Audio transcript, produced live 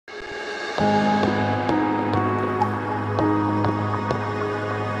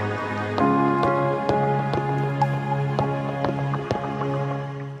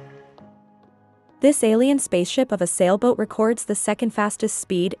This alien spaceship of a sailboat records the second fastest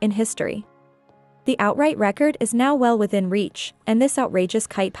speed in history. The outright record is now well within reach, and this outrageous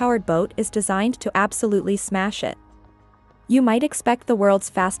kite-powered boat is designed to absolutely smash it. You might expect the world's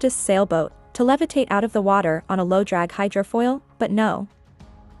fastest sailboat to levitate out of the water on a low-drag hydrofoil, but no.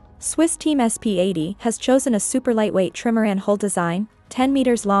 Swiss team SP80 has chosen a super lightweight trimaran hull design, 10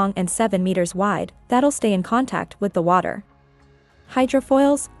 meters long and 7 meters wide, that'll stay in contact with the water.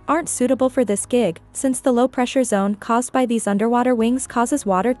 Hydrofoils aren't suitable for this gig, since the low-pressure zone caused by these underwater wings causes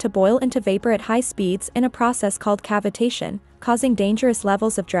water to boil into vapor at high speeds in a process called cavitation, causing dangerous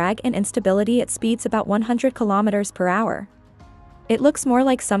levels of drag and instability at speeds about 100 kilometers per hour. It looks more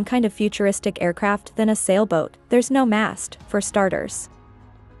like some kind of futuristic aircraft than a sailboat. There's no mast, for starters.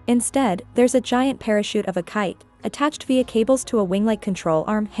 Instead, there's a giant parachute of a kite, attached via cables to a wing-like control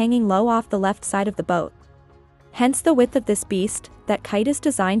arm hanging low off the left side of the boat. Hence the width of this beast. That kite is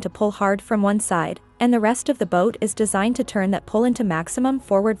designed to pull hard from one side, and the rest of the boat is designed to turn that pull into maximum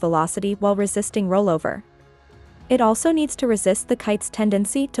forward velocity while resisting rollover. It also needs to resist the kite's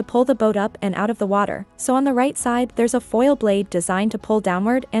tendency to pull the boat up and out of the water, so on the right side there's a foil blade designed to pull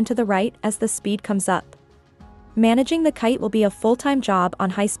downward and to the right as the speed comes up. Managing the kite will be a full-time job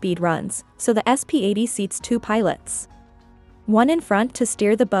on high-speed runs, so the SP80 seats 2 pilots. One in front to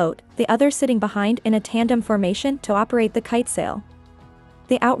steer the boat, the other sitting behind in a tandem formation to operate the kite sail.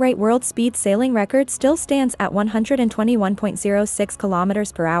 The outright world speed sailing record still stands at 121.06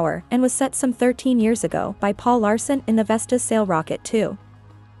 kilometers per hour and was set some 13 years ago by Paul Larsen in the Vestas sail rocket 2.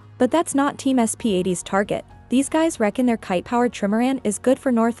 But that's not Team SP80's target. These guys reckon their kite-powered trimaran is good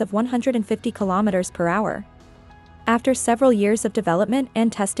for north of 150 kilometers per hour. After several years of development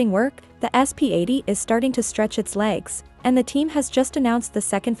and testing work, the SP80 is starting to stretch its legs, and the team has just announced the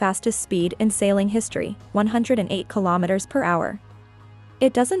second fastest speed in sailing history, 108 kilometers per hour.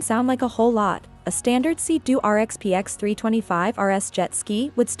 It doesn't sound like a whole lot. A standard Sea-Doo RXPX 325 RS jet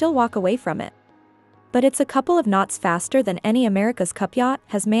ski would still walk away from it. But it's a couple of knots faster than any America's Cup yacht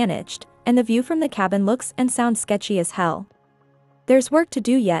has managed, and the view from the cabin looks and sounds sketchy as hell. There's work to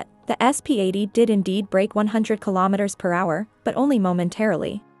do yet. The SP80 did indeed break 100 kilometers per hour, but only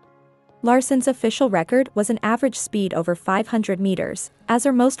momentarily. Larsen's official record was an average speed over 500 meters, as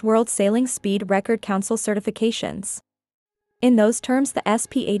are most World Sailing Speed Record Council certifications. In those terms, the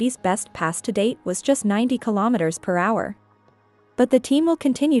SP80's best pass to date was just 90 kilometers per hour. But the team will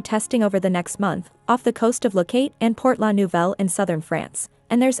continue testing over the next month, off the coast of Leucate and Port La Nouvelle in southern France,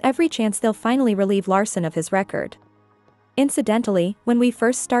 and there's every chance they'll finally relieve Larsen of his record. Incidentally, when we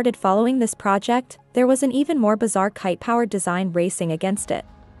first started following this project, there was an even more bizarre kite-powered design racing against it.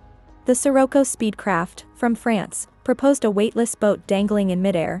 The Sirocco Speedcraft, from France, proposed a weightless boat dangling in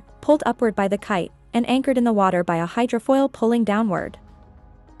midair, pulled upward by the kite, and anchored in the water by a hydrofoil pulling downward.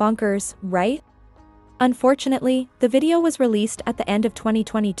 Bonkers, right? Unfortunately, the video was released at the end of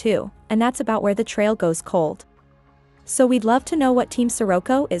 2022, and that's about where the trail goes cold. So we'd love to know what Team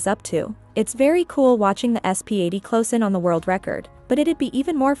Sirocco is up to. It's very cool watching the SP80 close in on the world record, but it'd be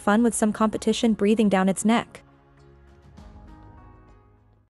even more fun with some competition breathing down its neck.